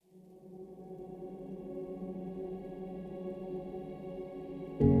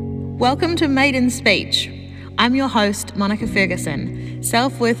Welcome to Made in Speech. I'm your host, Monica Ferguson,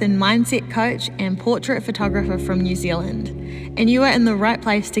 self-worth and mindset coach and portrait photographer from New Zealand. And you are in the right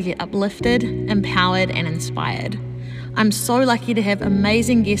place to get uplifted, empowered, and inspired. I'm so lucky to have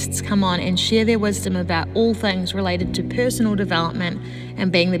amazing guests come on and share their wisdom about all things related to personal development and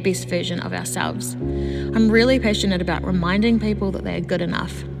being the best version of ourselves. I'm really passionate about reminding people that they are good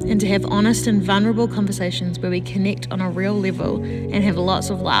enough and to have honest and vulnerable conversations where we connect on a real level and have lots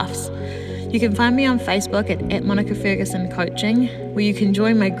of laughs. You can find me on Facebook at Monica Ferguson Coaching, where you can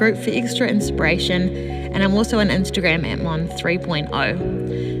join my group for extra inspiration, and I'm also on Instagram at Mon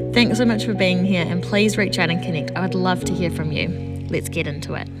 3.0. Thanks so much for being here, and please reach out and connect. I would love to hear from you. Let's get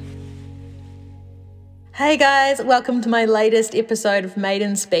into it. Hey guys, welcome to my latest episode of Made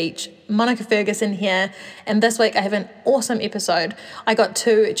in Speech. Monica Ferguson here, and this week I have an awesome episode. I got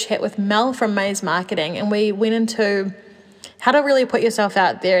to chat with Mel from Maze Marketing, and we went into how to really put yourself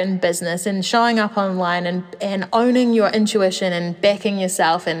out there in business and showing up online and owning your intuition and backing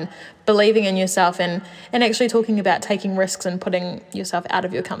yourself and believing in yourself and actually talking about taking risks and putting yourself out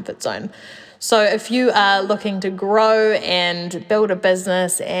of your comfort zone. So if you are looking to grow and build a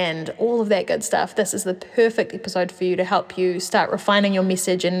business and all of that good stuff, this is the perfect episode for you to help you start refining your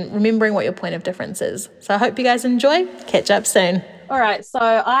message and remembering what your point of difference is. So I hope you guys enjoy. Catch up soon. All right, so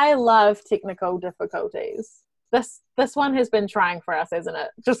I love technical difficulties. This one has been trying for us, isn't it?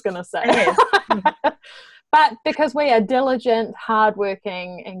 Just going to say. But because we are diligent,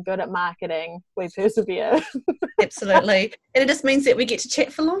 hardworking, and good at marketing, we persevere. Absolutely. And it just means that we get to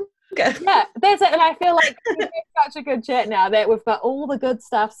chat for longer. Yeah, that's it. And I feel like we've had such a good chat now that we've got all the good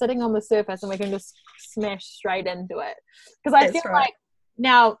stuff sitting on the surface and we can just smash straight into it. Because I feel like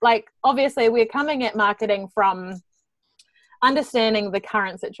now, like, obviously we're coming at marketing from understanding the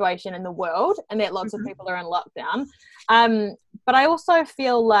current situation in the world and that lots of people are in lockdown. But I also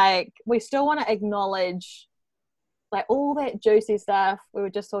feel like we still want to acknowledge like all that juicy stuff we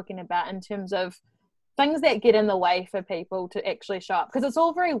were just talking about in terms of things that get in the way for people to actually show up. Because it's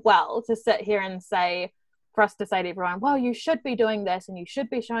all very well to sit here and say, for us to say to everyone, well, you should be doing this and you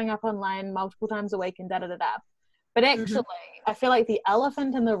should be showing up online multiple times a week and da-da-da-da. But actually, I feel like the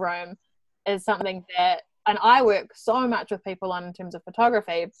elephant in the room is something that, and I work so much with people on in terms of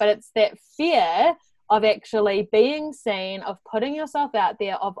photography, but it's that fear of actually being seen, of putting yourself out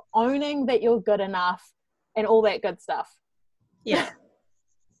there, of owning that you're good enough and all that good stuff. Yeah,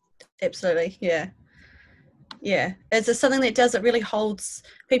 absolutely. Yeah. It's something that really holds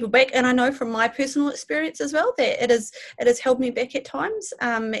people back. And I know from my personal experience as well that it has held me back at times.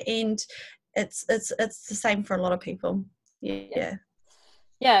 And it's the same for a lot of people. Yeah.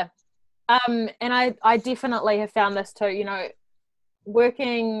 And I definitely have found this too, you know,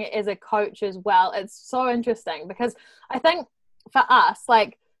 working as a coach as well. It's so interesting because I think for us,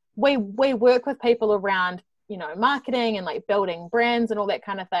 like we work with people around, you know, marketing and like building brands and all that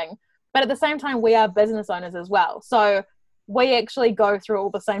kind of thing. But at the same time, we are business owners as well. So we actually go through all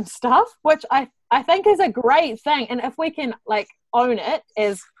the same stuff, which I think is a great thing. And if we can like own it,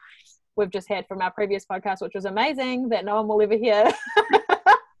 as we've just had from our previous podcast, which was amazing, that no one will ever hear.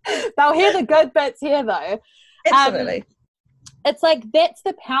 They'll hear the good bits here though. Absolutely. It's like that's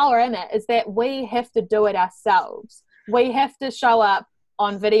the power in it, is that we have to do it ourselves. We have to show up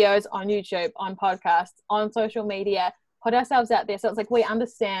on videos, on YouTube, on podcasts, on social media, put ourselves out there. So it's like we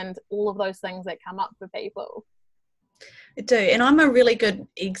understand all of those things that come up for people. I do, and I'm a really good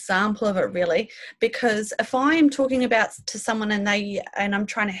example of it, really, because if I'm talking about to someone and I'm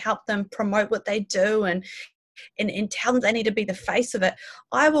trying to help them promote what they do and tell them they need to be the face of it,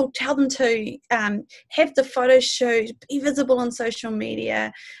 I will tell them to have the photo shoot, be visible on social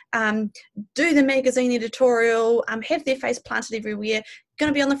media, do the magazine editorial, have their face planted everywhere, going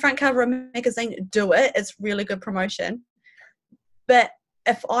to be on the front cover of a magazine, do it. It's really good promotion. But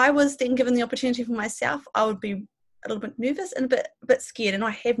if I was then given the opportunity for myself, I would be a little bit nervous and a bit scared, and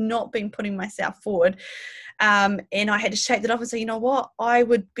I have not been putting myself forward. And I had to shake that off and say, you know what, I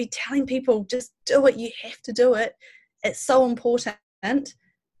would be telling people, just do it, you have to do it. It's so important.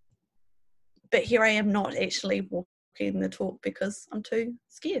 But here I am not actually walking the talk because I'm too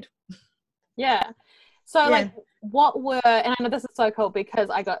scared. Yeah. So like what were, and I know this is so cool because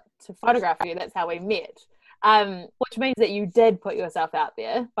I got to photograph you, that's how we met. Which means that you did put yourself out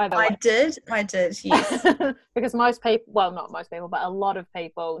there, by the way. I did, yes. Because most people, well, not most people, but a lot of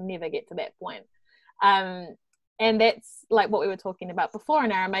people never get to that point. And that's like what we were talking about before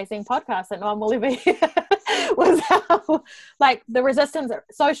in our amazing podcast that no one will ever hear, was how, like, the resistance of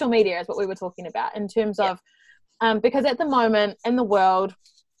social media is what we were talking about in terms of, because at the moment in the world,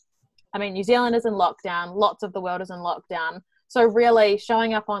 I mean, New Zealand is in lockdown, lots of the world is in lockdown. So really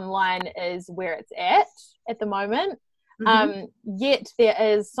showing up online is where it's at the moment. Yet there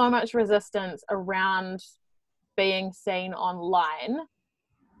is so much resistance around being seen online.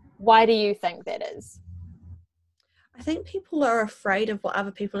 Why do you think that is? I think people are afraid of what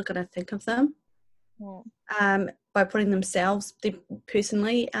other people are going to think of them. By putting themselves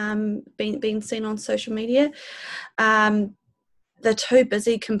personally being seen on social media. They're too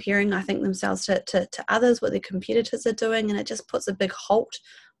busy comparing, I think, themselves to others, what their competitors are doing, and it just puts a big halt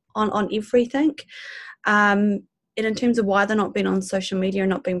on everything. And in terms of why they're not being on social media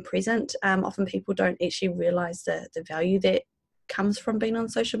and not being present, often people don't actually realise the value that comes from being on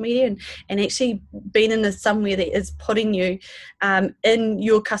social media and actually being in somewhere that is putting you in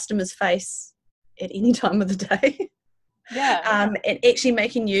your customer's face at any time of the day. And actually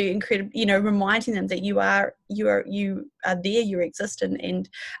making you incredible, reminding them that you are there, you exist, and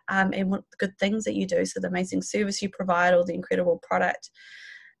what the good things that you do, so the amazing service you provide or the incredible product.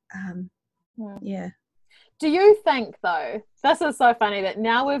 Do you think, though, this is so funny that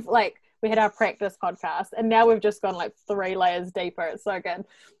now we had our practice podcast and now we've just gone like 3 layers deeper. It's so good.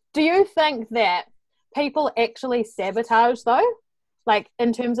 Do you think that people actually sabotage, though? Like,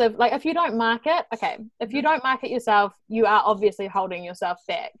 in terms of, like, if you don't market yourself, you are obviously holding yourself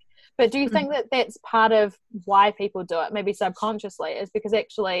back. But do you think that that's part of why people do it, maybe subconsciously, is because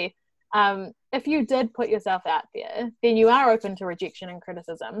actually, if you did put yourself out there, then you are open to rejection and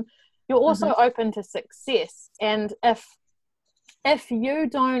criticism. You're also open to success. And if you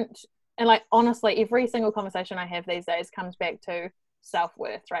don't, and like, honestly, every single conversation I have these days comes back to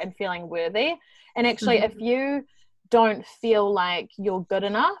self-worth, right? And feeling worthy. And actually, if you don't feel like you're good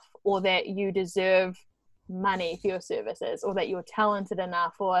enough, or that you deserve money for your services, or that you're talented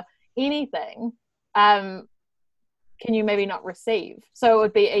enough, or anything, can you maybe not receive? So it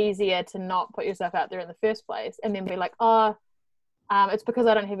would be easier to not put yourself out there in the first place and then be like, it's because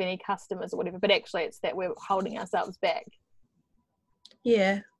I don't have any customers or whatever, but actually it's that we're holding ourselves back.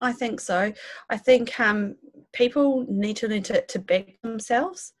 Yeah, I think so. I think people need to back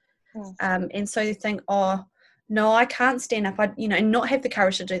themselves, and so they think, no, I can't stand up, and not have the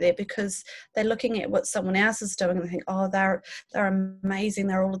courage to do that, because they're looking at what someone else is doing and they think, they're amazing,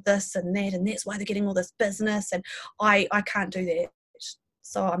 they're all of this and that, and that's why they're getting all this business, and I can't do that,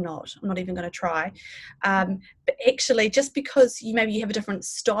 so I'm not even going to try. But actually, just because you have a different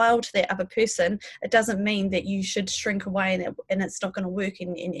style to that other person, it doesn't mean that you should shrink away and it's not going to work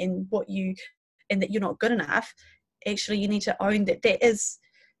and that you're not good enough. Actually, you need to own that is,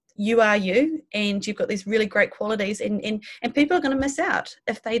 you are you, and you've got these really great qualities, and people are going to miss out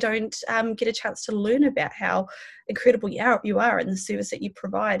if they don't get a chance to learn about how incredible you are in the service that you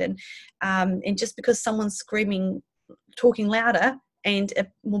provide. And just because someone's screaming, talking louder and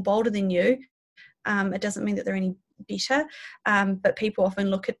more bolder than you, it doesn't mean that they're any better. But people often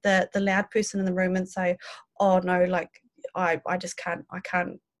look at the loud person in the room and say, oh no, like I just can't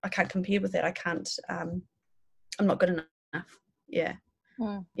compare with that. I can't, I'm not good enough. Yeah,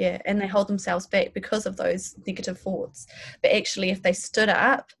 and they hold themselves back because of those negative thoughts. But actually, if they stood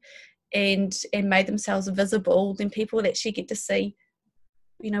up and made themselves visible, then people would actually get to see,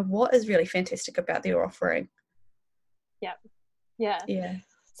 what is really fantastic about their offering. Yeah.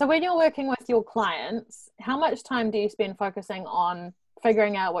 So when you're working with your clients, how much time do you spend focusing on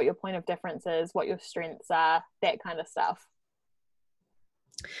figuring out what your point of difference is, what your strengths are, that kind of stuff?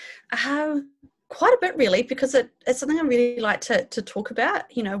 Quite a bit, really, because it's something I really like to talk about.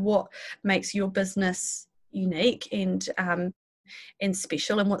 What makes your business unique and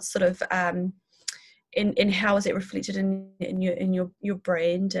special, and what sort of and how is it reflected in your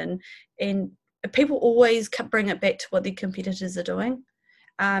brand, and people always bring it back to what their competitors are doing.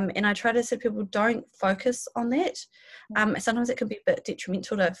 And I try to say people don't focus on that. Sometimes it can be a bit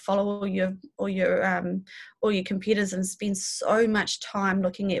detrimental to follow all your competitors and spend so much time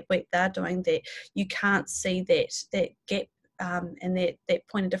looking at what they're doing that you can't see that gap and that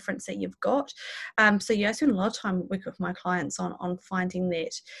point of difference that you've got. So I spend a lot of time working with my clients on finding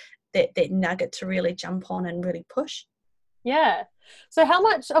that nugget to really jump on and really push. Yeah. So how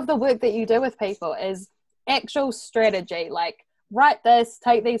much of the work that you do with people is actual strategy, like write this,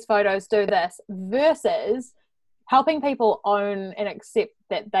 take these photos, do this, versus helping people own and accept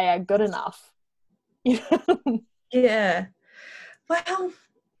that they are good enough? Yeah. Well,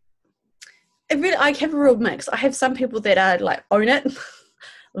 I have a real mix. I have some people that are like, own it.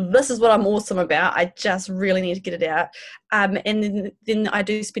 This is what I'm awesome about. I just really need to get it out. And then I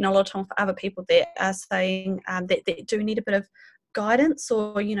do spend a lot of time for other people that are saying that they do need a bit of guidance,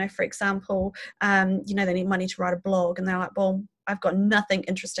 or, for example, they need money to write a blog, and they're like, well, I've got nothing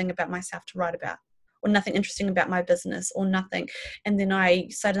interesting about myself to write about. or nothing interesting about my business, or nothing. And then I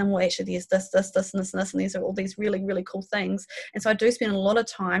say to them, well, actually, there's this, this, this, and this, and this, and these are all these really, really cool things. And so I do spend a lot of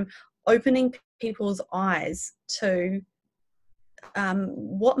time opening people's eyes to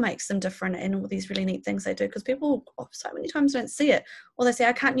what makes them different and all these really neat things they do, because people so many times don't see it, or they say,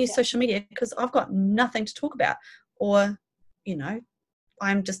 I can't use social media because I've got nothing to talk about, or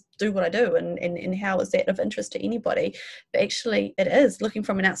I'm just do what I do, and how is that of interest to anybody? But actually it is, looking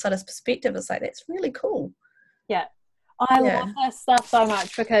from an outsider's perspective, it's like, that's really cool. I love this stuff so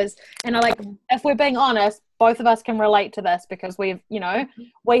much, because, and if we're being honest, both of us can relate to this, because we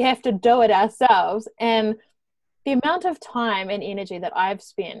have to do it ourselves. And the amount of time and energy that I've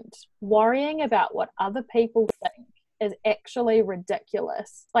spent worrying about what other people think is actually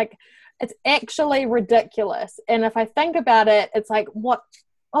ridiculous. Like, it's actually ridiculous. And if I think about it, it's like,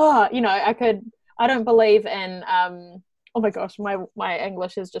 I don't believe in, oh my gosh, my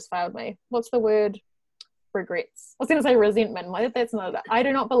English has just failed me. What's the word? Regrets. I was going to say resentment. That's not it. I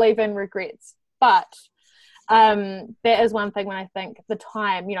do not believe in regrets. But that is one thing when I think the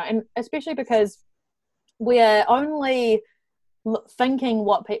time, and especially because we're only thinking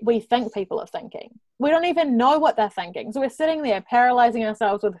what we think people are thinking. We don't even know what they're thinking. So we're sitting there paralyzing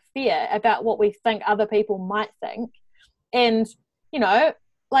ourselves with fear about what we think other people might think. And,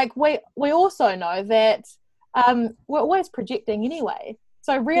 we also know that we're always projecting anyway.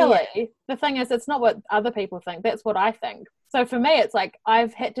 So really, the thing is, it's not what other people think. That's what I think. So for me, it's like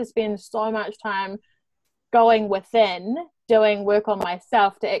I've had to spend so much time going within, doing work on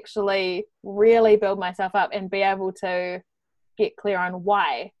myself to actually really build myself up and be able to get clear on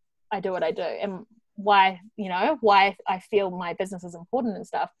why I do what I do, and why I feel my business is important and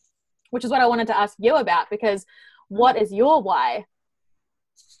stuff, which is what I wanted to ask you about, because what is your why?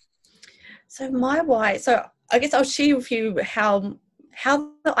 So my why, so I guess I'll share with you how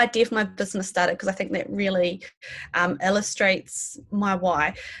the idea for my business started, because I think that really illustrates my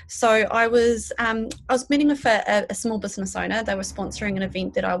why. So I was meeting with a small business owner. They were sponsoring an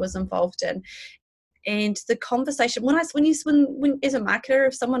event that I was involved in, and the conversation, when as a marketer,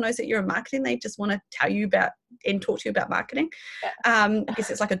 if someone knows that you're a marketing, they just want to tell you about and talk to you about marketing. I guess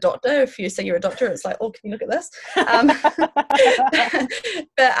it's like a doctor. If you say you're a doctor, it's like, oh, can you look at this?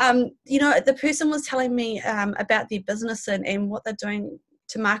 But the person was telling me about their business and what they're doing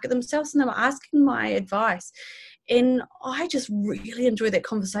to market themselves, and they were asking my advice. And I just really enjoyed that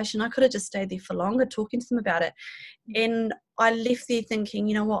conversation. I could have just stayed there for longer talking to them about it. And I left there thinking,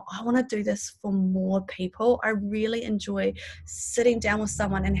 you know what, I want to do this for more people. I really enjoy sitting down with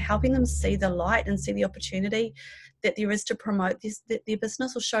someone and helping them see the light and see the opportunity that there is to promote their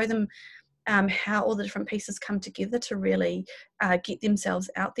business, or show them how all the different pieces come together to really get themselves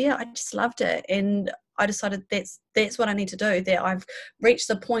out there. I just loved it. And I decided that's what I need to do, that I've reached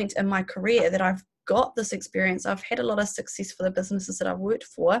the point in my career that I've got this experience. I've had a lot of success for the businesses that I've worked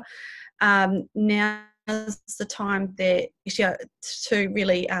for. Now is the time that to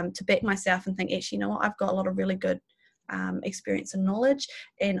really to back myself and think, actually, you know what, I've got a lot of really good experience and knowledge,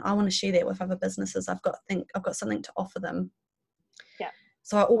 and I want to share that with other businesses. I've got something to offer them.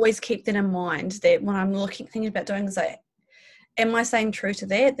 So I always keep that in mind, that when I'm thinking about doing this, am I staying true to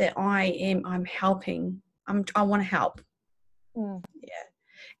that I'm helping, I want to help.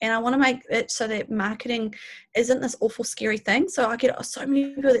 And I want to make it so that marketing isn't this awful, scary thing. So I get so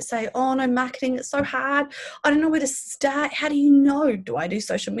many people that say, oh no, marketing, it's so hard. I don't know where to start. How do you know? Do I do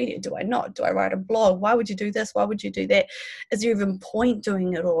social media? Do I not? Do I write a blog? Why would you do this? Why would you do that? Is there even point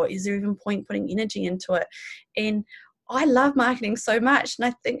doing it? Or is there even point putting energy into it? And I love marketing so much. And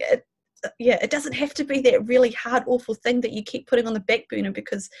I think it doesn't have to be that really hard, awful thing that you keep putting on the back burner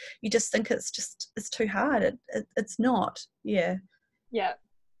because you just think it's too hard. It's not. Yeah.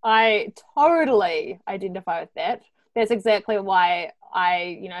 I totally identify with that. That's exactly why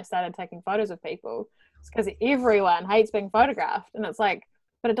I, started taking photos of people. It's because everyone hates being photographed, and it's like,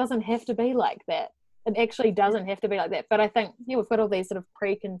 but it doesn't have to be like that. It actually doesn't have to be like that. But I think we've got all these sort of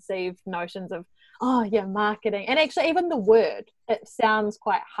preconceived notions of, marketing, and actually even the word, it sounds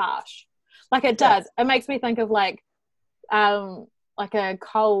quite harsh. Like it does. It makes me think of like a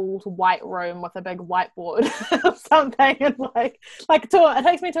cold white room with a big whiteboard or something, and it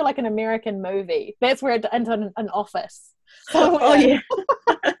takes me to like an American movie. That's where into an office. Oh yeah.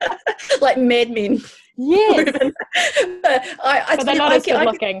 Like Mad Men. Yes. But they're not as good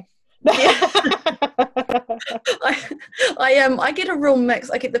looking. I get a real mix.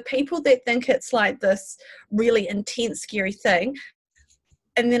 I get the people that think it's like this really intense, scary thing,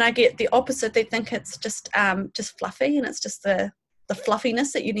 and then I get the opposite. They think it's just fluffy, and it's just the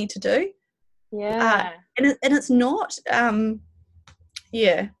fluffiness that you need to do. And it's not.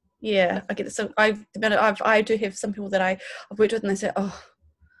 Yeah, I get it. So I do have some people that I've worked with, and they say, oh,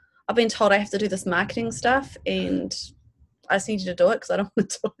 I've been told I have to do this marketing stuff, and I just need you to do it because I don't want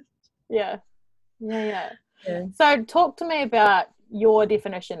to do it. Yeah. So talk to me about your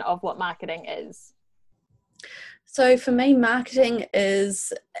definition of what marketing is. So for me, marketing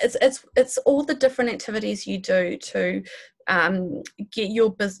is it's all the different activities you do to get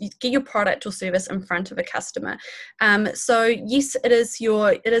your product or service in front of a customer. So yes, it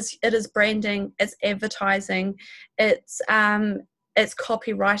is branding, it's advertising, it's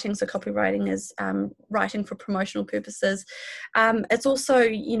copywriting. So copywriting is writing for promotional purposes. It's also,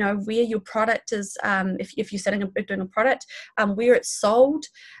 where your product is, if you're doing a product, where it's sold,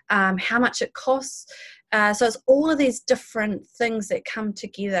 how much it costs. So it's all of these different things that come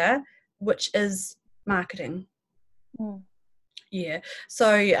together, which is marketing. Yeah.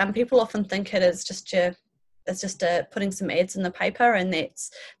 So people often think it is just putting some ads in the paper, and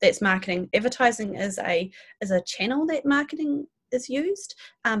that's marketing. Advertising is a channel that marketing is used,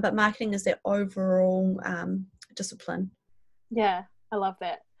 but marketing is their overall discipline. Yeah, I love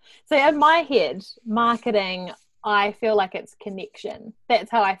that. So in my head, marketing, I feel like it's connection. That's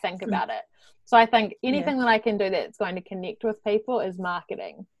how I think about it. So I think anything that I can do that's going to connect with people is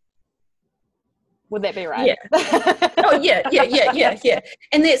marketing. Would that be right? Yeah. Oh yeah.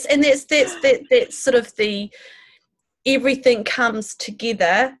 And that's sort of the everything comes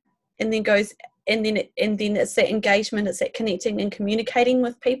together and then goes, and then it's that engagement, it's that connecting and communicating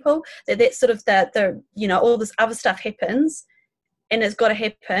with people. That's sort of the all this other stuff happens, and it's got to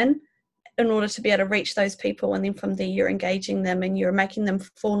happen in order to be able to reach those people, and then from there you're engaging them and you're making them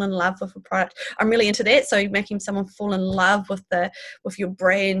fall in love with a product. I'm really into that. So making someone fall in love with your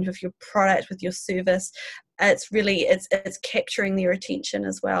brand, with your product, with your service. It's really it's capturing their attention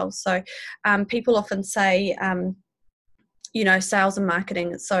as well. So people often say sales and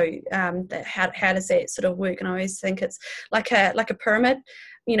marketing. So how does that sort of work? And I always think it's like a pyramid.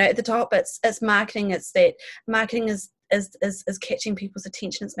 At the top it's marketing. It's that marketing is catching people's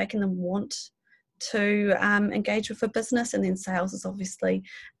attention. It's making them want to engage with a business, and then sales is obviously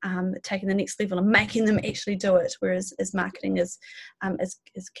taking the next level and making them actually do it. Whereas as marketing is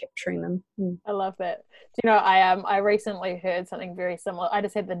capturing them. I love that. I recently heard something very similar. I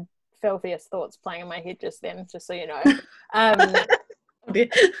just had the filthiest thoughts playing in my head just then, just so you know.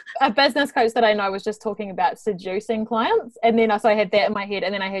 A business coach that I know was just talking about seducing clients, and then I had that in my head,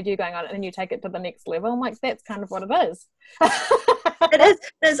 and then I heard you going on, and then you take it to the next level. I'm like, that's kind of what it is. It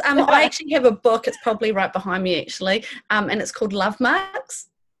is. I actually have a book. It's probably right behind me, actually, and it's called Love Marks.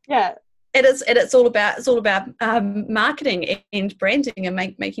 Yeah. It is. It's all about marketing and branding and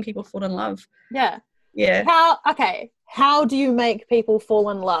making people fall in love. Yeah. Yeah. How do you make people fall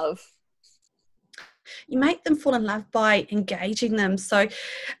in love? You make them fall in love by engaging them. So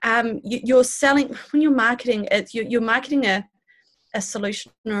you're selling, when you're marketing, you're marketing a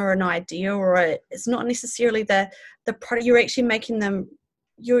solution or an idea, it's not necessarily the product. You're actually making them,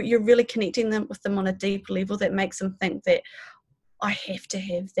 you're really connecting them with them on a deep level that makes them think that I have to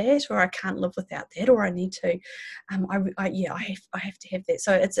have that, or I can't live without that, or I need to. I have to have that.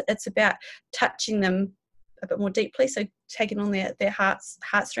 So it's about touching them a bit more deeply. So taking on their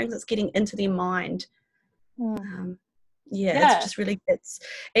heartstrings. It's getting into their mind. It's just really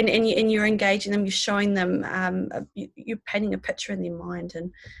and you're engaging them. You're showing them. You're painting a picture in their mind,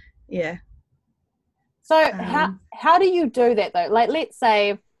 and yeah. So how do you do that though? Like, let's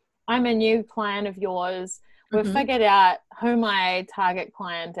say I'm a new client of yours. We've figured out who my target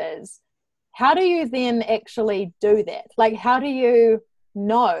client is. How do you then actually do that? Like, how do you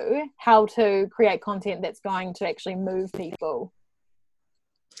know how to create content that's going to actually move people?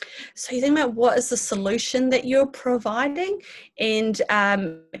 So you think about what is the solution that you're providing, and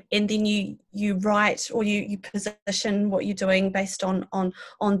then you write, or you position what you're doing based on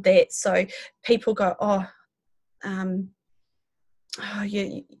that. So people go, yeah,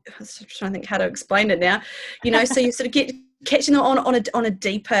 I was trying to think how to explain it now. So you sort of catching them on a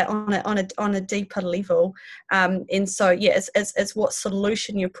deeper level, and so it's what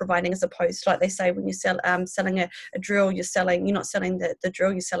solution you're providing, as opposed to, like they say, when you're selling a drill, you're not selling the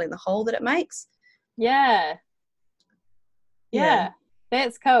drill, you're selling the hole that it makes. Yeah,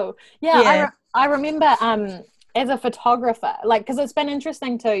 that's cool. I remember as a photographer, like, because it's been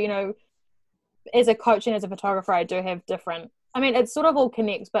interesting too, as a coach and as a photographer, I do have different, it sort of all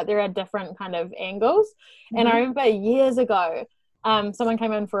connects, but there are different kind of angles. And I remember years ago, someone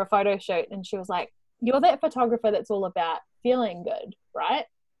came in for a photo shoot, and she was like, you're that photographer that's all about feeling good, right?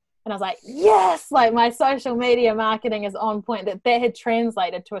 And I was like, yes, like my social media marketing is on point, that had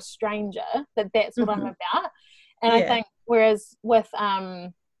translated to a stranger, that's what I'm about. And I think, whereas with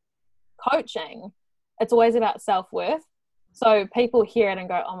coaching, it's always about self-worth. So people hear it and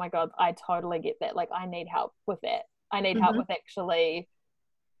go, oh my God, I totally get that. Like, I need help with that. I need help with actually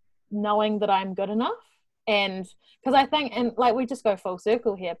knowing that I'm good enough. And because I think, and like we just go full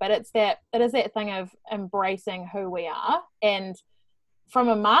circle here, but it is that thing of embracing who we are. And from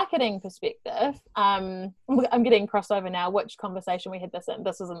a marketing perspective, I'm getting crossed over now which conversation we had this in.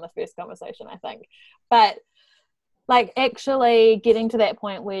 This was in the first conversation, I think. But like actually getting to that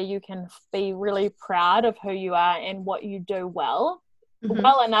point where you can be really proud of who you are and what you do well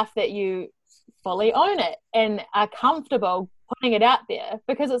enough that you fully own it and are comfortable putting it out there,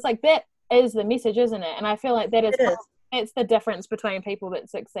 because it's like that is the message, isn't it? And I feel like that's the difference between people that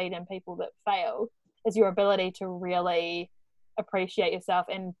succeed and people that fail, is your ability to really appreciate yourself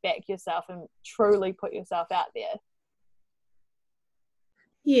and back yourself and truly put yourself out there.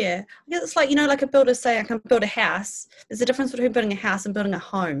 Yeah, I guess it's like, you know, like a builder say I can build a house. There's a difference between building a house and building a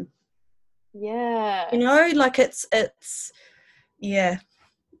home. Yeah. You know, like it's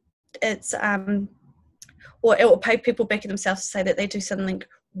or it will pay people back in themselves to say that they do something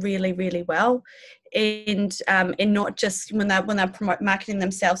really, really well, and not just when they're marketing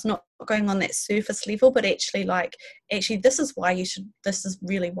themselves, not going on that surface level, but actually this is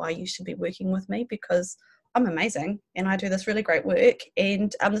really why you should be working with me, because I'm amazing and I do this really great work,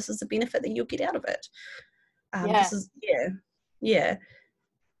 and this is the benefit that you'll get out of it. And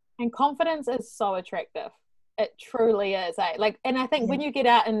confidence is so attractive. It truly is. Like, and I think when you get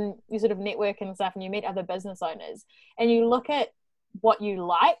out and you sort of network and stuff and you meet other business owners and you look at what you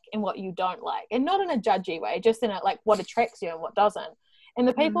like and what you don't like, and not in a judgy way, just in a like what attracts you and what doesn't. And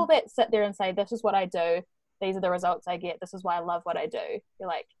the people that sit there and say, this is what I do, these are the results I get, this is why I love what I do, you're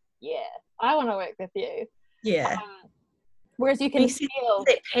like, yeah, I want to work with you. Yeah. Whereas you can feel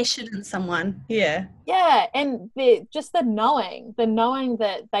that passion in someone. Yeah. Yeah. And the knowing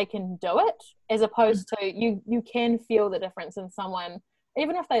that they can do it, as opposed to you can feel the difference in someone,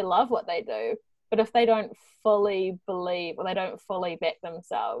 even if they love what they do, but if they don't fully believe or they don't fully back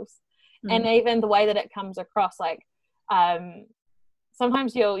themselves. And even the way that it comes across, like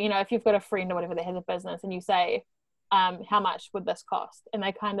sometimes you'll, you know, if you've got a friend or whatever that has a business and you say, how much would this cost? And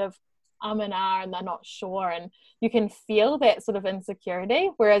they kind of and they're not sure, and you can feel that sort of insecurity.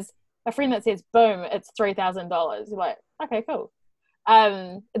 Whereas a friend that says, boom, it's $3,000, you're like, okay, cool.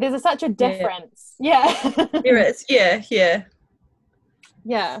 There's such a difference. Yeah. There is. Yeah.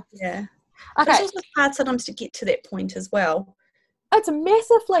 Okay. It's also hard sometimes to get to that point as well. It's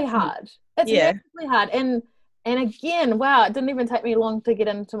massively hard. Massively hard. And again, wow, it didn't even take me long to get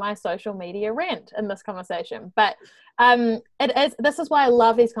into my social media rant in this conversation. But this is why I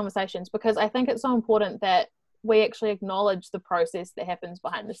love these conversations, because I think it's so important that we actually acknowledge the process that happens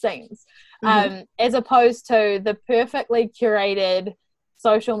behind the scenes, as opposed to the perfectly curated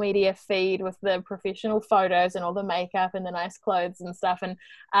social media feed with the professional photos and all the makeup and the nice clothes and stuff. And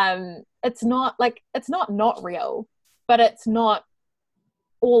it's not real, but it's not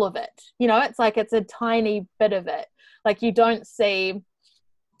all of it, you know. It's like it's a tiny bit of it. Like you don't see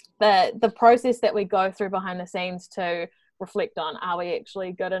the process that we go through behind the scenes to reflect on, are we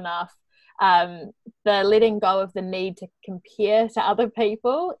actually good enough? The letting go of the need to compare to other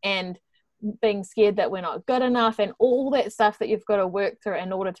people and being scared that we're not good enough, and all that stuff that you've got to work through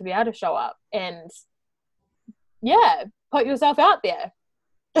in order to be able to show up and put yourself out there.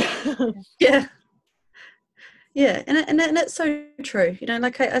 Yeah, and it's so true. You know,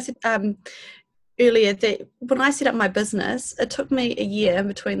 like I said earlier, that when I set up my business, it took me a year in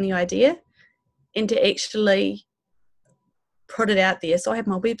between the idea and to actually put it out there. So I had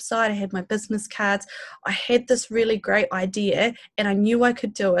my website, I had my business cards, I had this really great idea and I knew I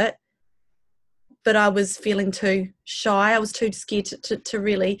could do it, but I was feeling too shy. I was too scared to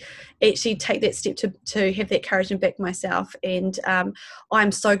really actually take that step to have that courage and back myself. And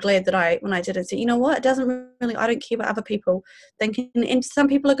I'm so glad that when I did it, said, you know what, it doesn't really, I don't care what other people think. And some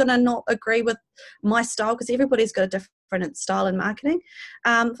people are going to not agree with my style, because everybody's got a different style in marketing.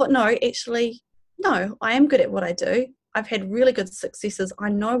 But no, I am good at what I do. I've had really good successes. I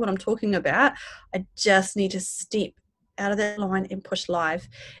know what I'm talking about. I just need to step out of that line and push live.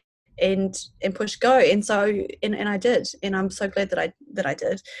 And push go, and so and I did, and I'm so glad that I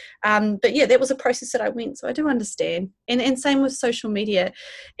did. But yeah, that was a process that I went. So I do understand, and same with social media,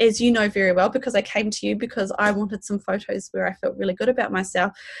 as you know very well, because I came to you because I wanted some photos where I felt really good about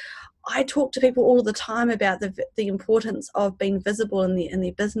myself. I talk to people all the time about the importance of being visible in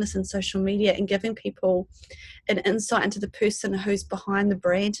their business and social media, and giving people an insight into the person who's behind the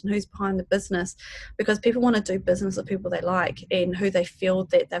brand and who's behind the business, because people want to do business with people they like and who they feel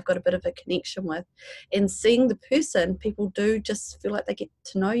that they've got a bit of a connection with. And seeing the person, people do just feel like they get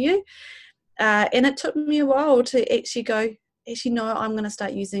to know you. And it took me a while to actually go, actually, no, I'm going to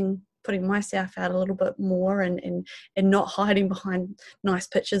start putting myself out a little bit more, and not hiding behind nice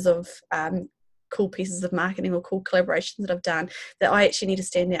pictures of cool pieces of marketing or cool collaborations that I've done, that I actually need to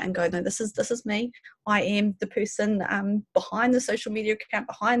stand out and go, no, this is me. I am the person behind the social media account,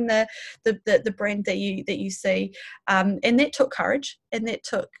 behind the brand that you see. And that took courage, and that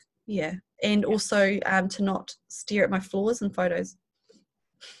took, and also to not stare at my flaws in photos.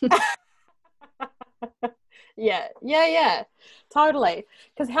 Yeah, totally.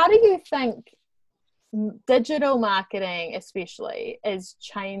 Because how do you think digital marketing especially is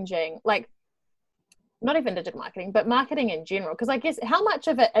changing, like not even digital marketing, but marketing in general? Because I guess how much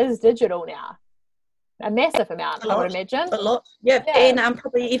of it is digital now? A massive amount, I would imagine. A lot, yeah. And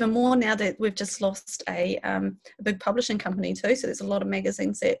probably even more now that we've just lost a big publishing company too. So there's a lot of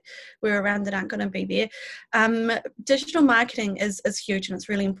magazines that were around that aren't going to be there. Digital marketing is huge, and it's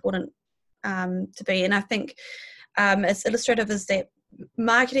really important to be. And I think as illustrative as that,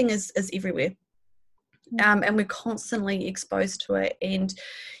 marketing is everywhere. And we're constantly exposed to it, and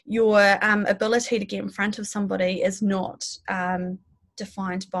your ability to get in front of somebody is not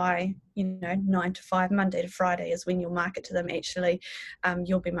defined by 9 to 5, Monday to Friday is when you'll market to them. Actually,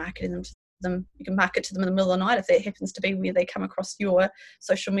 you'll be marketing them. You can market to them in the middle of the night if that happens to be where they come across your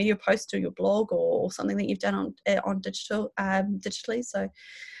social media post or your blog or something that you've done on digitally. So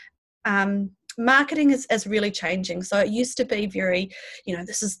marketing is really changing. So it used to be very,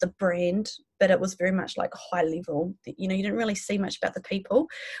 this is the brand, but it was very much like high level. You didn't really see much about the people,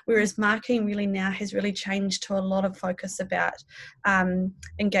 whereas marketing really now has really changed to a lot of focus about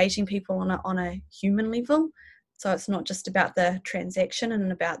engaging people on a human level. So it's not just about the transaction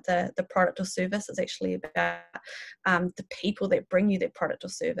and about the product or service. It's actually about the people that bring you that product or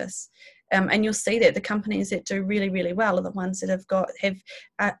service. And you'll see that the companies that do really, really well are the ones that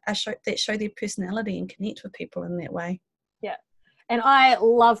show their personality and connect with people in that way. Yeah. And I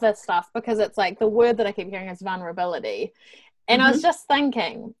love this stuff because it's like the word that I keep hearing is vulnerability. And I was just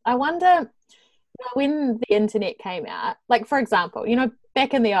thinking, I wonder when the internet came out, like, for example,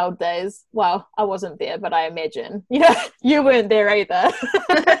 back in the old days, well, I wasn't there, but I imagine, you weren't there either.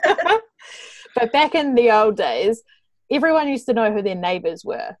 But back in the old days, everyone used to know who their neighbors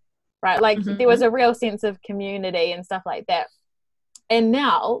were, right? Like there was a real sense of community and stuff like that. And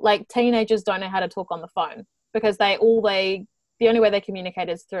now, like, teenagers don't know how to talk on the phone because the only way they communicate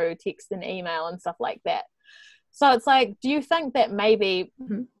is through text and email and stuff like that. So it's like, do you think that maybe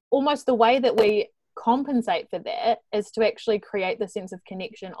almost the way that we compensate for that is to actually create the sense of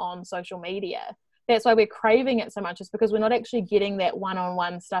connection on social media? That's why we're craving it so much, is because we're not actually getting that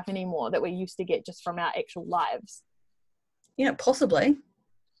one-on-one stuff anymore that we used to get just from our actual lives. Yeah, possibly.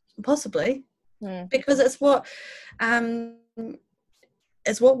 Because it's what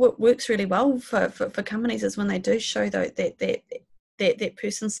works really well for companies, is when they do show that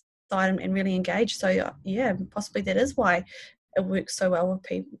person's side and really engage. So yeah, possibly that is why it works so well with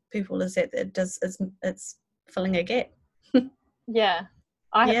people, is that it's filling a gap.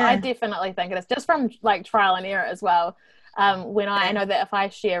 I definitely think it is, just from like trial and error as well. When I know that if I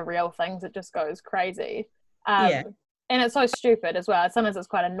share real things, it just goes crazy. And it's so stupid as well. Sometimes it's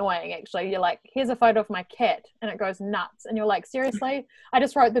quite annoying, actually. You're like, here's a photo of my cat, and it goes nuts. And you're like, seriously? I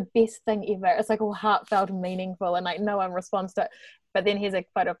just wrote the best thing ever. It's like all heartfelt and meaningful, and like no one responds to it. But then here's a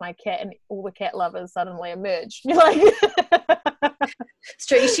photo of my cat, and all the cat lovers suddenly emerge. You're like... It's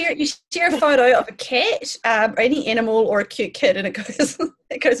true. You share a photo of a cat, or any animal, or a cute kid, and it goes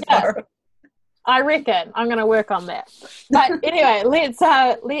viral. I reckon I'm going to work on that. But anyway, let's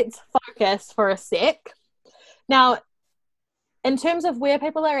focus for a sec. Now, in terms of where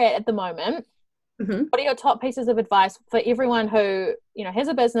people are at the moment, what are your top pieces of advice for everyone who has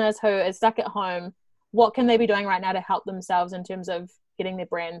a business, who is stuck at home? What can they be doing right now to help themselves in terms of getting their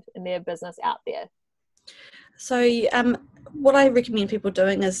brand and their business out there? So what I recommend people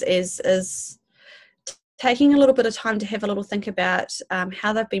doing is taking a little bit of time to have a little think about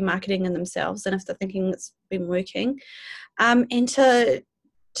how they've been marketing in themselves, and if they're thinking it's been working, and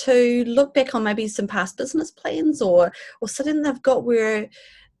to look back on maybe some past business plans or something they've got where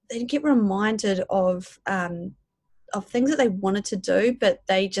they get reminded of things that they wanted to do, but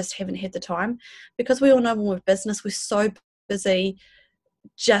they just haven't had the time. Because we all know when we're business, we're so busy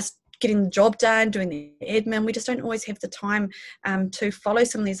just getting the job done, doing the admin. We just don't always have the time to follow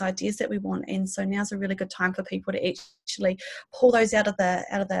some of these ideas that we want. And so now's a really good time for people to actually pull those out of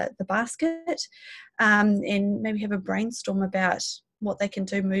the basket, and maybe have a brainstorm about what they can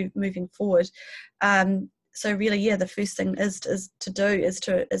do moving forward. So really, yeah, the first thing is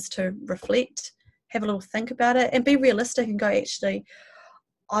to reflect, have a little think about it, and be realistic and go, actually,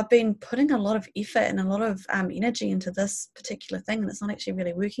 I've been putting a lot of effort and a lot of energy into this particular thing, and it's not actually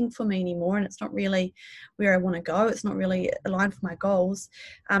really working for me anymore, and it's not really where I want to go. It's not really aligned with my goals.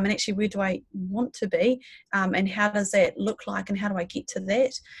 And actually, where do I want to be? And how does that look like? And how do I get to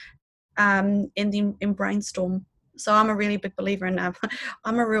that? And then brainstorm. So I'm a really big believer in,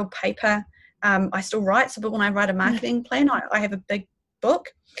 I'm a real paper. I still write, but when I write a marketing plan, I have a big book,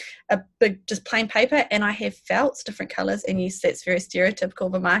 a big just plain paper, and I have felts, different colours. And yes, that's very stereotypical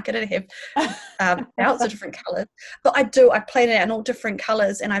of a marketer to have felts of different colours, but I plan it out in all different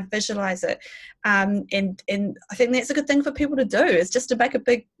colours, and I visualise it. And I think that's a good thing for people to do, is just to make a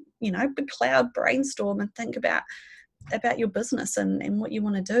big cloud brainstorm and think about your business and what you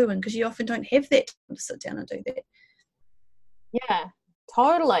want to do, and because you often don't have that time to sit down and do that. Yeah,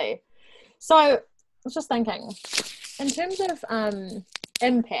 totally. So I was just thinking, in terms of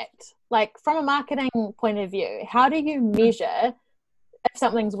impact, like from a marketing point of view, how do you measure if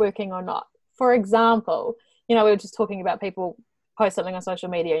something's working or not? For example, we were just talking about people post something on social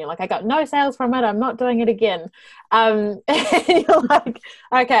media and you're like, I got no sales from it, I'm not doing it again. And you're like,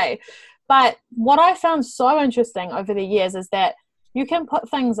 okay. But what I found so interesting over the years is that you can put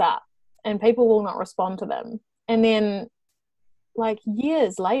things up and people will not respond to them. And then like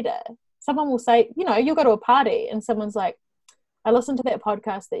years later, someone will say, you'll go to a party and someone's like, I listened to that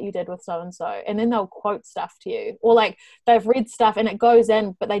podcast that you did with so-and-so, and then they'll quote stuff to you, or like they've read stuff and it goes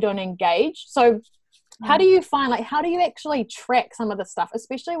in, but they don't engage. So how do you find, like, how do you actually track some of the stuff,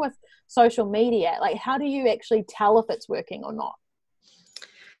 especially with social media? Like, how do you actually tell if it's working or not?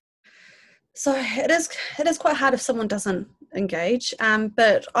 So it is quite hard if someone doesn't engage,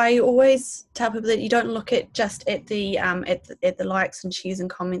 but I always tell people that you don't look at just at the likes and shares and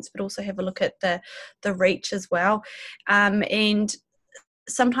comments, but also have a look at the reach as well. And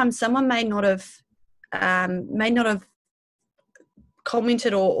sometimes someone may not have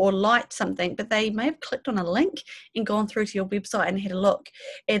commented or liked something, but they may have clicked on a link and gone through to your website and had a look,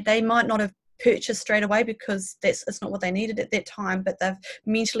 and they might not have purchase straight away because it's not what they needed at that time, but they've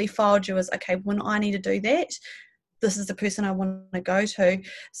mentally filed you as, okay, when I need to do that, this is the person I want to go to.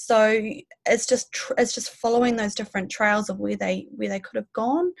 So it's just following those different trails of where they could have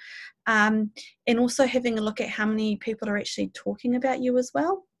gone, and also having a look at how many people are actually talking about you as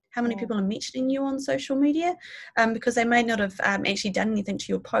well, how many people are mentioning you on social media, because they may not have actually done anything to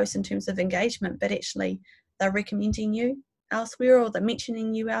your post in terms of engagement, but actually they're recommending you elsewhere, or they're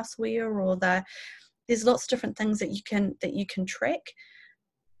mentioning you elsewhere, or there's lots of different things that you can track.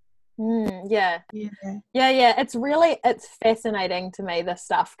 Yeah. It's fascinating to me, this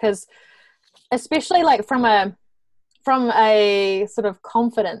stuff, because especially like from a sort of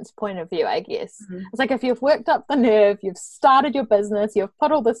confidence point of view, I guess it's like, if you've worked up the nerve, you've started your business, you've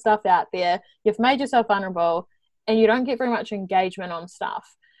put all this stuff out there, you've made yourself vulnerable, and you don't get very much engagement on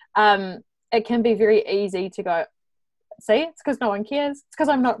stuff, it can be very easy to go, see, it's because no one cares. It's because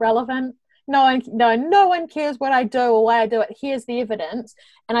I'm not relevant. No one cares what I do or why I do it. Here's the evidence.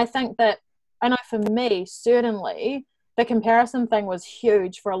 And I think that, I know for me, certainly, the comparison thing was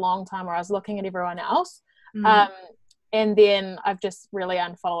huge for a long time, where I was looking at everyone else. And then I've just really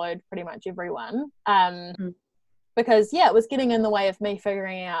unfollowed pretty much everyone. Because, it was getting in the way of me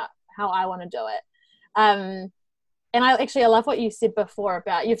figuring out how I want to do it. And I love what you said before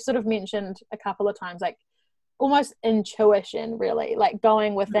about, you've sort of mentioned a couple of times, like, almost intuition, really, like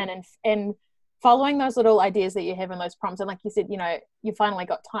going within and following those little ideas that you have in those prompts. And like you said, you finally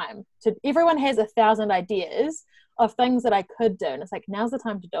got time to, everyone has 1,000 ideas of things that I could do, and it's like, now's the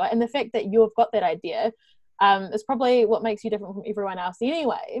time to do it. And the fact that you've got that idea is probably what makes you different from everyone else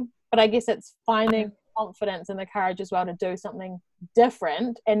anyway. But I guess it's finding confidence and the courage as well to do something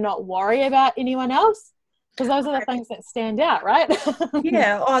different and not worry about anyone else, because those are the things that stand out, right?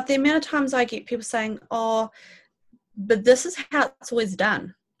 The amount of times I get people saying, but this is how it's always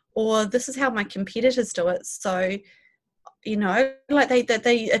done, or this is how my competitors do it. So, like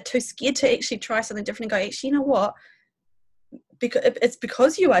they are too scared to actually try something different and go, actually, you know what?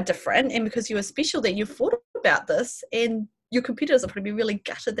 Because you are different and because you are special that you've thought about this, and your competitors are probably really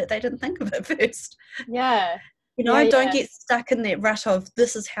gutted that they didn't think of it first. Don't get stuck in that rut of,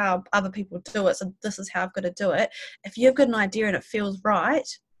 this is how other people do it, so this is how I've got to do it. If you've got an idea and it feels right,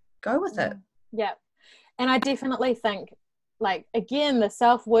 go with it. Yeah. And I definitely think like, again, the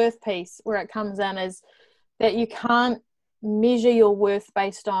self-worth piece where it comes in is that you can't measure your worth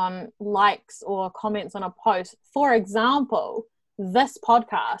based on likes or comments on a post. For example, this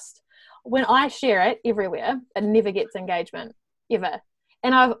podcast, when I share it everywhere, it never gets engagement, ever.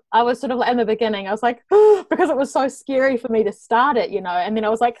 And I was sort of like, in the beginning, I was like, oh, because it was so scary for me to start it, and then I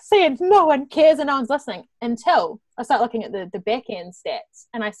was like, see, no one cares and no one's listening, until I start looking at the back end stats,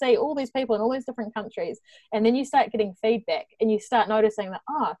 and I see all these people in all these different countries, and then you start getting feedback, and you start noticing that,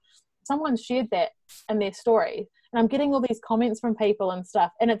 someone shared that in their story, and I'm getting all these comments from people and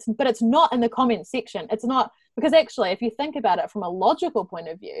stuff, but it's not in the comment section. It's not, because actually, if you think about it from a logical point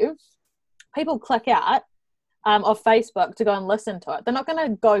of view, people click out of Facebook to go and listen to it. They're not going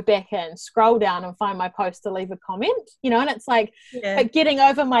to go back in, scroll down and find my post to leave a comment, and it's like, but getting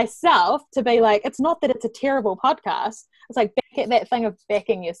over myself to be like, it's not that it's a terrible podcast. It's like, back at that thing of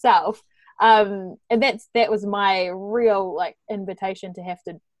backing yourself. And that was my real like invitation to have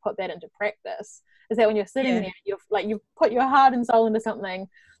to put that into practice, is that when you're sitting there, you've put your heart and soul into something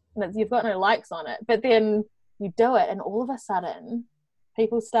and you've got no likes on it, but then you do it and all of a sudden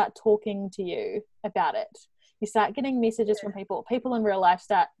people start talking to you about it. You start getting messages from people in real life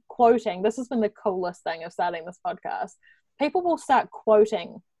start quoting. This has been the coolest thing of starting this podcast. People will start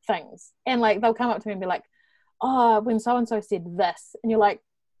quoting things, and like, they'll come up to me and be like, oh, when so-and-so said this, and you're like,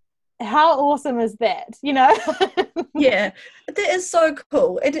 how awesome is that? Yeah, that is so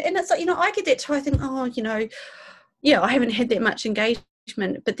cool. And it's like, I get that too. I think, I haven't had that much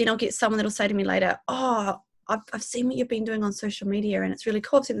engagement, but then I'll get someone that'll say to me later, oh, I've seen what you've been doing on social media and it's really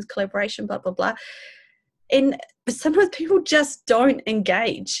cool. I've seen this collaboration, blah, blah, blah. But sometimes people just don't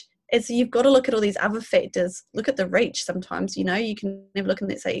engage. And so you've got to look at all these other factors. Look at the reach sometimes, you can never look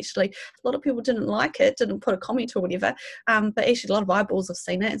and say, actually, a lot of people didn't like it, didn't put a comment or whatever. But actually a lot of eyeballs have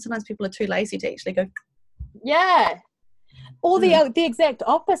seen it. And sometimes people are too lazy to actually go. Yeah. Or the exact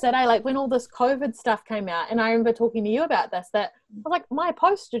opposite. Like when all this COVID stuff came out, and I remember talking to you about this, that I was like, my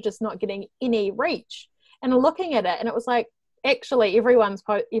posts are just not getting any reach. And looking at it, and it was like, actually everyone's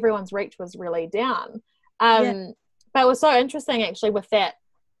reach was really down. But it was so interesting actually with that,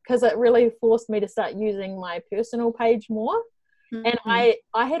 because it really forced me to start using my personal page more. And I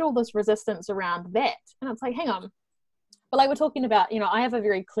had all this resistance around that, and it's like, hang on, but like we're talking about, I have a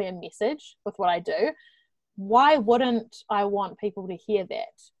very clear message with what I do. Why wouldn't I want people to hear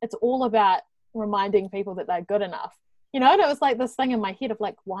that? It's all about reminding people that they're good enough, and it was like this thing in my head of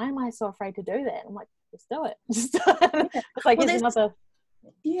like, why am I so afraid to do that? I'm like, just do it. It's like, here's another.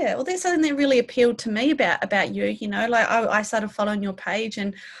 Yeah, well, that's something that really appealed to me about you. Like I started following your page,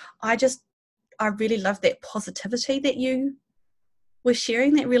 and I really love that positivity that you were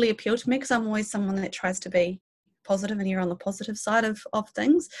sharing. That really appealed to me, because I'm always someone that tries to be positive and you're on the positive side of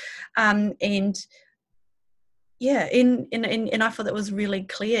things. And I thought that was really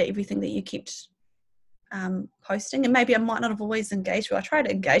clear, everything that you kept posting. And maybe I might not have always engaged, but I try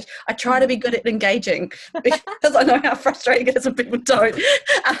to engage. I try to be good at engaging, because I know how frustrating it is when people don't.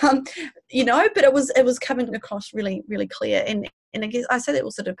 But it was coming across really, really clear. And I guess I say that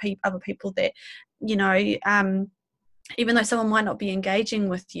also to other people that, even though someone might not be engaging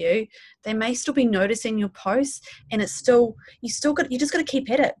with you, they may still be noticing your posts, and it's still, you just got to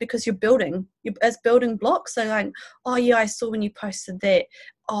keep at it, because you're building. It's building blocks. So like, oh yeah, I saw when you posted that.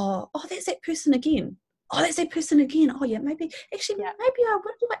 Oh, that's that person again. Oh, that's that person again. Oh yeah, maybe I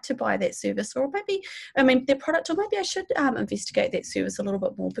would like to buy that service, or maybe, their product, or maybe I should investigate that service a little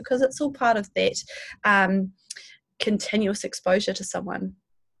bit more, because it's all part of that continuous exposure to someone.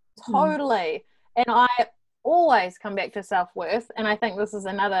 Totally. And I always come back to self-worth, and I think this is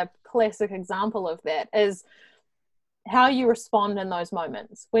another classic example of that, is how you respond in those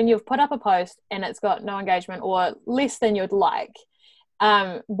moments when you've put up a post and it's got no engagement or less than you'd like,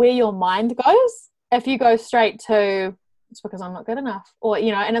 where your mind goes. If you go straight to, it's because I'm not good enough, or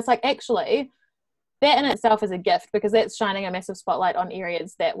and it's like, actually that in itself is a gift, because that's shining a massive spotlight on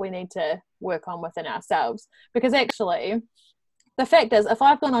areas that we need to work on within ourselves. Because actually the fact is, if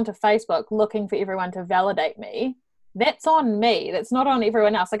I've gone onto Facebook looking for everyone to validate me, that's on me. That's not on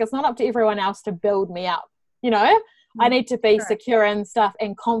everyone else. Like, it's not up to everyone else to build me up. I need to be secure in stuff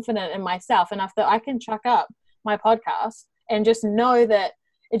and confident in myself enough that I can chuck up my podcast and just know that,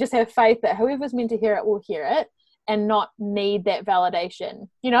 and just have faith that whoever's meant to hear it will hear it, and not need that validation.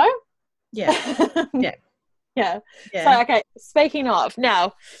 Yeah. Yeah. So, okay, speaking of,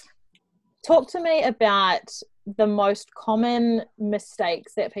 now talk to me about the most common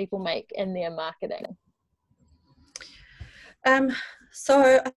mistakes that people make in their marketing.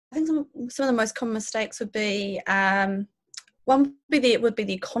 So I think some of the most common mistakes would be, one would be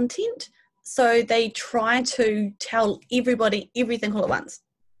the content. so they try to tell everybody everything all at once.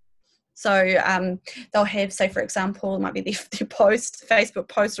 So they'll have, say, for example, it might be their post, Facebook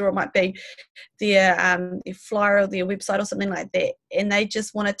post, or it might be their flyer or their website or something like that. And they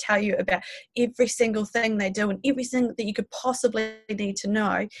just want to tell you about every single thing they do and everything that you could possibly need to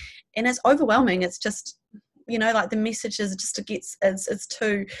know. And it's overwhelming. It's just, like the messages just it's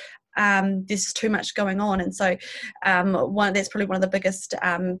too, there's too much going on. And so that's probably one of the biggest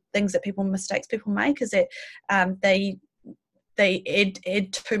mistakes people make, is that they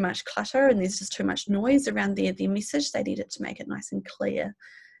add too much clutter, and there's just too much noise around their message. They need it to make it nice and clear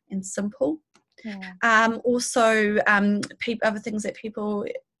and simple. Yeah. Also, other things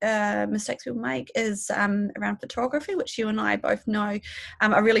that mistakes people make is around photography, which you and I both know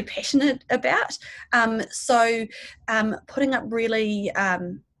are really passionate about. So putting up really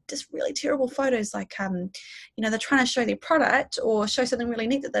just really terrible photos, like they're trying to show their product or show something really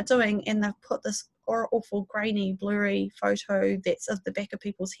neat that they're doing, and they've put this awful grainy blurry photo that's of the back of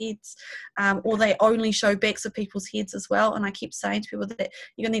people's heads, or they only show backs of people's heads as well. And I keep saying to people that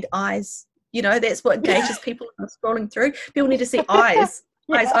you're gonna need eyes. That's what engages people scrolling through. People need to see eyes.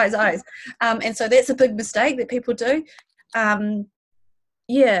 Yeah. eyes. And so that's a big mistake that people do.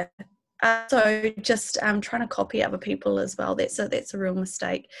 So just trying to copy other people as well, that's a real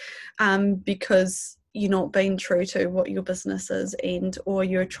mistake, because you're not being true to what your business is, or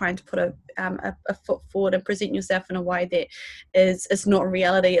you're trying to put a foot forward and present yourself in a way that is not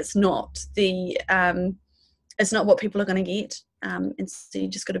reality. It's not it's not what people are going to get, and so you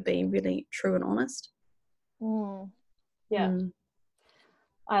just got to be really true and honest.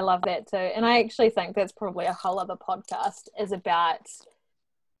 I love that too, and I actually think that's probably a whole other podcast, is about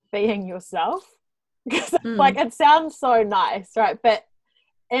being yourself, because like it sounds so nice, right? But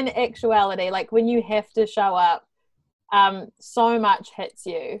in actuality, like when you have to show up, so much hits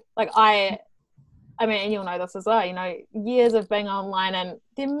you. Like I mean, and you'll know this as well, years of being online, and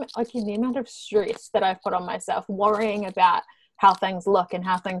the amount of stress that I've put on myself, worrying about how things look and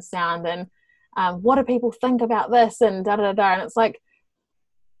how things sound, and what do people think about this, and da-da-da-da. And it's like,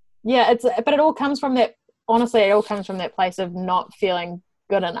 but it all comes from that, honestly, it all comes from that place of not feeling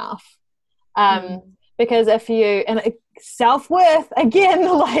good enough. Because if you, and self-worth, again,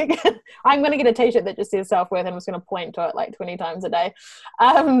 like I'm going to get a t-shirt that just says self-worth, and I'm just going to point to it like 20 times a day.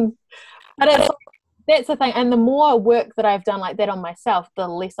 But that's the thing. And the more work that I've done like that on myself, the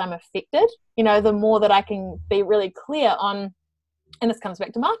less I'm affected, the more that I can be really clear on, and this comes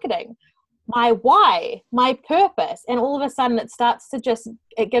back to marketing, my why, my purpose. And all of a sudden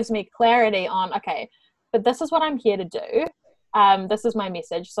it gives me clarity on, okay, but this is what I'm here to do. This is my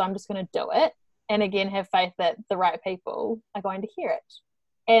message, so I'm just going to do it. And again, have faith that the right people are going to hear it.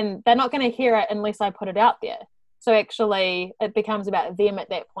 And they're not going to hear it unless I put it out there. So actually, it becomes about them at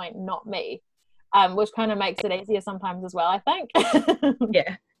that point, not me, which kind of makes it easier sometimes as well, I think.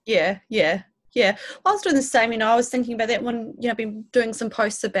 Yeah. Well, I was doing the same. I was thinking about that when I've been doing some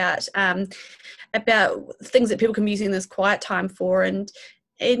posts about things that people can be using this quiet time for, and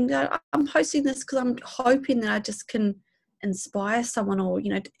I'm posting this because I'm hoping that I just can inspire someone, or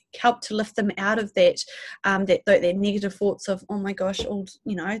help to lift them out of that negative thoughts of, oh my gosh,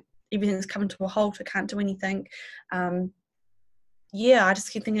 everything's coming to a halt, I can't do anything. I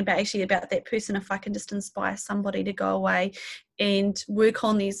just keep thinking about that person. If I can just inspire somebody to go away and work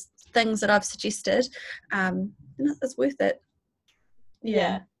on these things that I've suggested, it's worth it.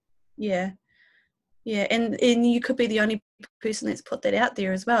 And you could be the only person that's put that out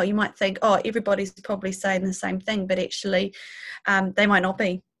there as well. You might think, oh, everybody's probably saying the same thing, but actually they might not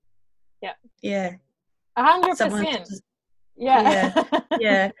be. 100%.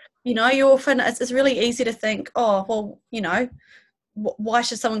 You often, it's really easy to think, oh, well, why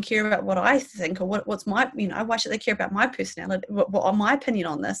should someone care about what I think, or what's my, why should they care about my personality, what my opinion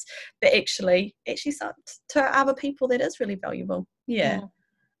on this? But actually to other people that is really valuable. 100%.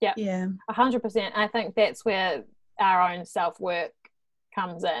 I think that's where our own self-work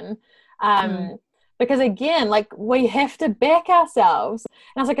comes in, because again, like, we have to back ourselves.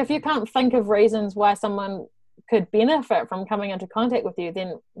 And it's like, if you can't think of reasons why someone could benefit from coming into contact with you,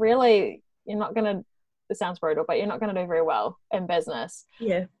 then really you're not going to, it sounds brutal, but you're not going to do very well in business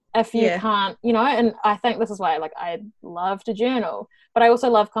if you can't, and I think this is why, like, I love to journal, but I also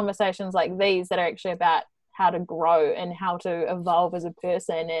love conversations like these that are actually about how to grow and how to evolve as a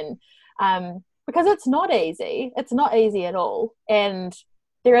person. And because it's not easy at all, and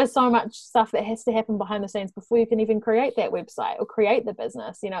there is so much stuff that has to happen behind the scenes before you can even create that website or create the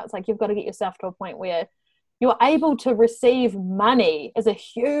business. It's like, you've got to get yourself to a point where you're able to receive money is a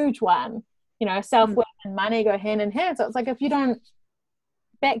huge one. Self-worth and money go hand in hand. So it's like, if you don't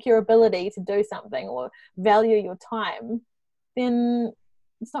back your ability to do something or value your time, then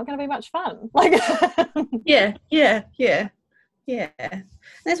it's not going to be much fun. Like, yeah.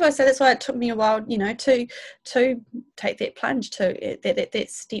 That's why I say, that's why it took me a while, you know, to take that plunge, to that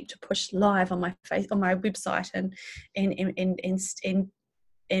step to push live on my face, on my website,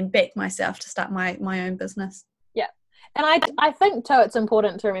 and back myself to start my own business. Yeah. And I think too, it's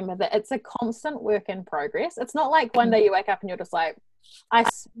important to remember that it's a constant work in progress. It's not like one day you wake up and you're just like, I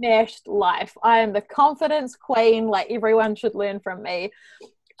smashed life, I am the confidence queen, like everyone should learn from me.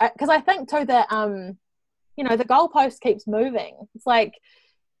 Because I think too that you know, the goalpost keeps moving. It's like,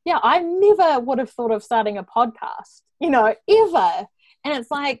 yeah, I never would have thought of starting a podcast, you know, ever. And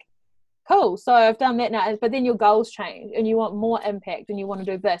it's like, cool, so I've done that now, but then your goals change and you want more impact and you want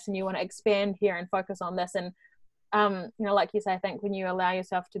to do this and you want to expand here and focus on this. And you know, like you say, I think when you allow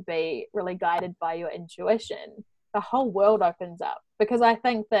yourself to be really guided by your intuition, the whole world opens up. Because I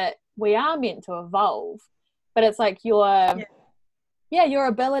think that we are meant to evolve, but it's like your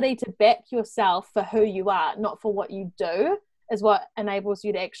ability to back yourself for who you are, not for what you do, is what enables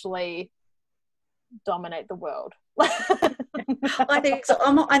you to actually dominate the world. I think so.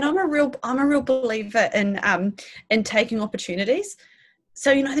 I'm a real believer in taking opportunities.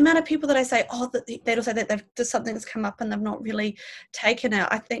 So, you know, the amount of people that I say, that'll say that there's something that's come up and they've not really taken it.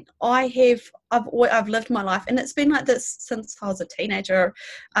 I think I've lived my life, and it's been like this since I was a teenager,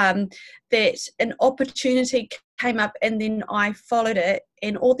 that an opportunity came up and then I followed it,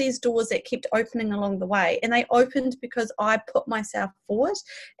 and all these doors that kept opening along the way, and they opened because I put myself forward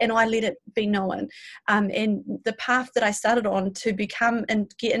and I let it be known. And the path that I started on to become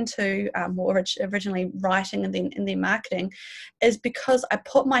and get into originally writing and then marketing is because I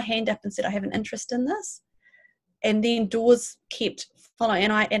put my hand up and said, I have an interest in this. And then doors kept following,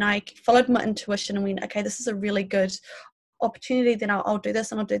 and I followed my intuition and went, okay, this is a really good opportunity, then I'll do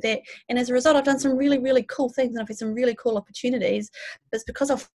this and I'll do that. And as a result, I've done some really, really cool things, and I've had some really cool opportunities. But it's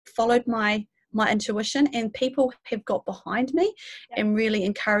because I've followed my intuition, and people have got behind me and really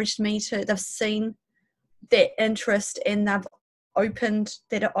encouraged me to, they've seen that interest and they've opened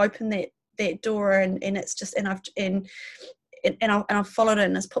that door, and it's just, and I've followed it,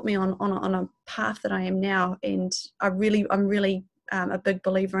 and it's put me on a path that I am now. And I'm really a big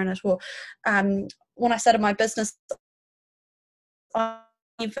believer in it. Well, when I started my business, that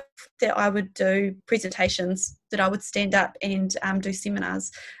I would do presentations, that I would stand up and do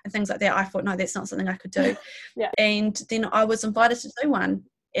seminars and things like that. I thought, no, that's not something I could do. And then I was invited to do one,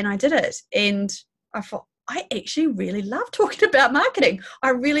 and I did it. And I thought, I actually really love talking about marketing. I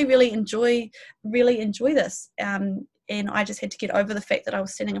really enjoy this. And I just had to get over the fact that I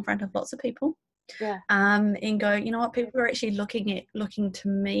was standing in front of lots of people. And go, you know what, people are actually looking to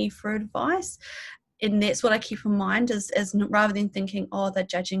me for advice. And that's what I keep in mind is rather than thinking, oh, they're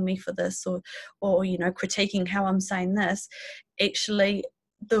judging me for this, or you know, critiquing how I'm saying this, actually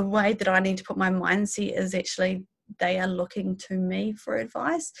the way that I need to put my mindset is actually they are looking to me for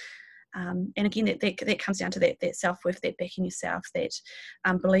advice. And again, that comes down to that self-worth, that backing yourself, that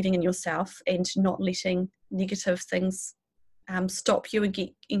believing in yourself, and not letting negative things stop you and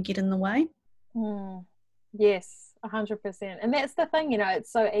get in the way. Yes, 100%. And that's the thing, you know,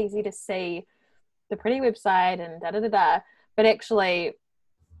 it's so easy to see the pretty website and but actually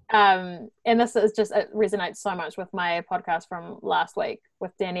and this is just, it resonates so much with my podcast from last week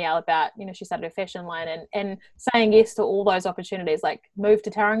with Danielle about, you know, she started a fashion line and saying yes to all those opportunities, like move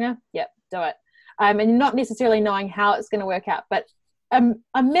to Tauranga, do it, and not necessarily knowing how it's going to work out, but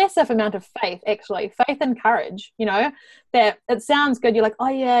a massive amount of faith and courage, you know, that it sounds good, you're like, oh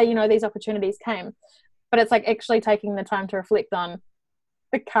yeah, you know, these opportunities came, but it's like actually taking the time to reflect on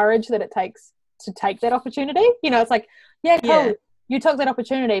the courage that it takes to take that opportunity. You know, it's like, cool, you took that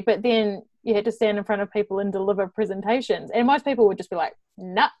opportunity, but then you had to stand in front of people and deliver presentations, and most people would just be like,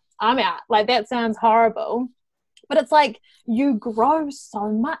 nah, I'm out, like that sounds horrible. But it's like you grow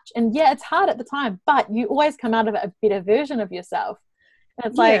so much, and it's hard at the time, but you always come out of it a better version of yourself. And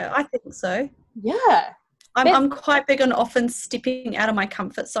it's like, I think so. I'm quite big on often stepping out of my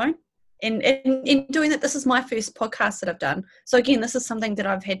comfort zone. And in doing that, this is my first podcast that I've done. So again, this is something that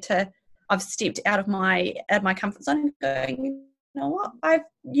I've stepped out of my comfort zone and going, you know what,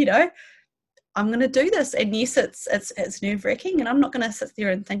 I'm going to do this. And yes, it's nerve-wracking, and I'm not going to sit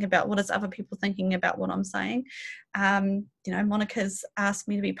there and think about what is other people thinking about what I'm saying. You know, Monica's asked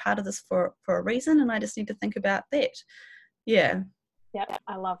me to be part of this for a reason, and I just need to think about that. Yeah,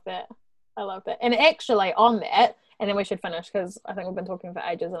 I love that. And actually on that, and then we should finish because I think we've been talking for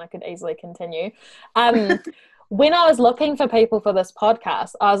ages and I could easily continue. When I was looking for people for this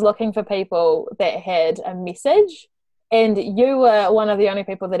podcast, I was looking for people that had a message And you were one of the only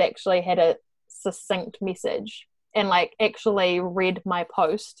people that actually had a succinct message and like actually read my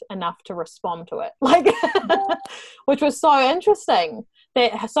post enough to respond to it, like which was so interesting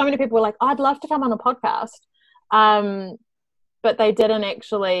that so many people were like, I'd love to come on a podcast, but they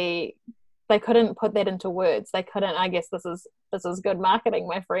couldn't put that into words. They couldn't. I guess this is good marketing,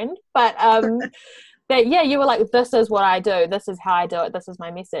 my friend, but that, yeah, you were like, this is what I do, this is how I do it, this is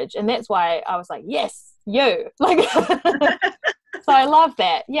my message. And that's why I was like, yes, you, like so I love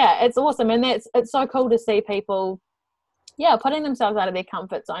that. Yeah, it's awesome. And it's so cool to see people, yeah, putting themselves out of their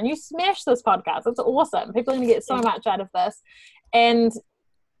comfort zone. You smash this podcast. It's awesome. People are going to get so much out of this. And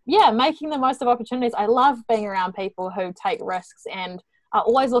yeah, making the most of opportunities. I love being around people who take risks and are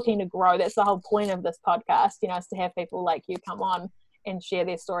always looking to grow. That's the whole point of this podcast, you know, is to have people like you come on and share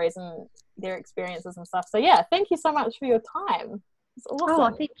their stories and their experiences and stuff. So yeah, thank you so much for your time. It's awesome. Oh,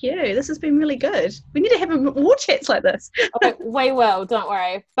 thank you. This has been really good. We need to have more chats like this. Okay, we will, don't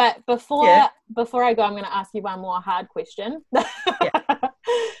worry. But before I go, I'm going to ask you one more hard question,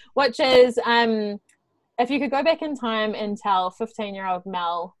 which is, if you could go back in time and tell 15-year-old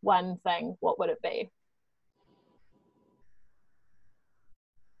Mel one thing, what would it be?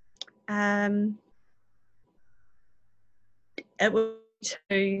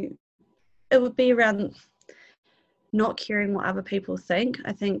 It would be around not caring what other people think.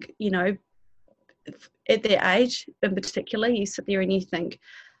 I think, you know, at their age in particular, you sit there and you think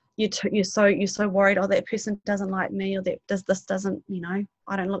you're so worried, oh, that person doesn't like me, or this doesn't, you know,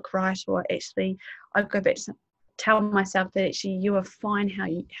 I don't look right. Or actually I go back to tell myself that actually you are fine how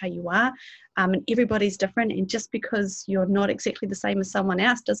you are, and everybody's different, and just because you're not exactly the same as someone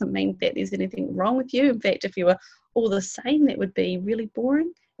else doesn't mean that there's anything wrong with you. In fact, if you were all the same, that would be really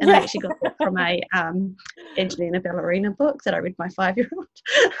boring. And I actually got that from a Angelina Ballerina book that I read my 5-year-old.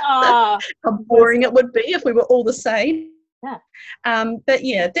 How boring it would be if we were all the same. Yeah. But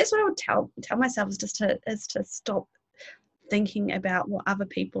yeah, that's what I would tell myself, is to stop thinking about what other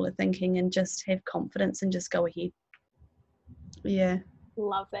people are thinking and just have confidence and just go ahead. Yeah.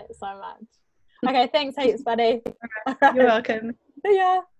 Love that so much. Okay, thanks heaps, buddy. You're welcome. See ya.